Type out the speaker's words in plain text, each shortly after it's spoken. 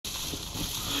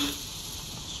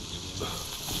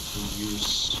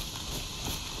use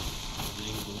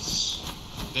angles.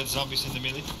 Dead zombies in the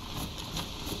melee.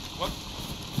 What?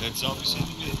 Dead zombies in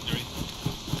the military.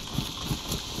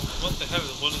 What the hell?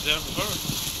 Was it there before?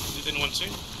 Did anyone see?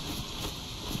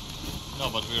 No,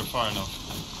 but we were far enough.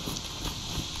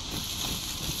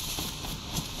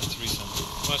 It's recent.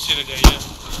 Oh, I see the guy, yeah.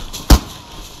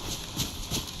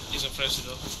 He's a freshie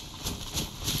though.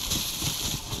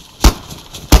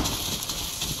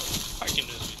 I can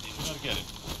do this with him. You gotta get it.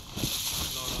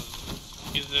 No.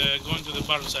 He's going to the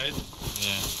bar side.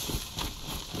 Yeah.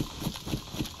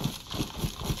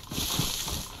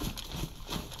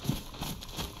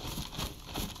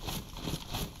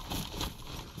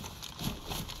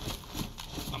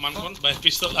 I'm uncon by a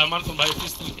pistol. I'm uncon by a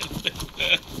pistol.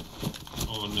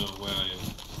 Oh no, where are you?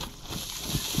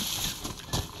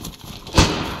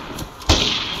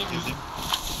 Killed him.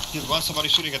 Killed one, somebody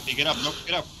shooting at me. Get up, look,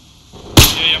 get up.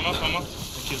 Yeah, I'm up.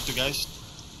 I killed two guys.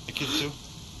 I killed two.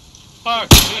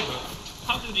 Fuck, yeah.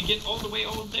 How did he get all the way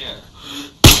over there?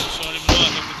 Sorry bro, I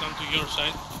have to come to your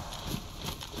side.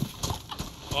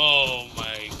 Oh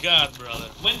my god, brother.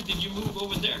 When did you move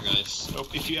over there, guys? So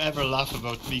if you ever laugh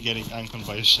about me getting uncon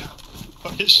by a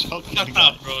shotgun Shut guy.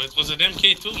 up, bro. It was an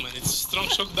MK2, man. It's strong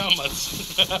shock damage.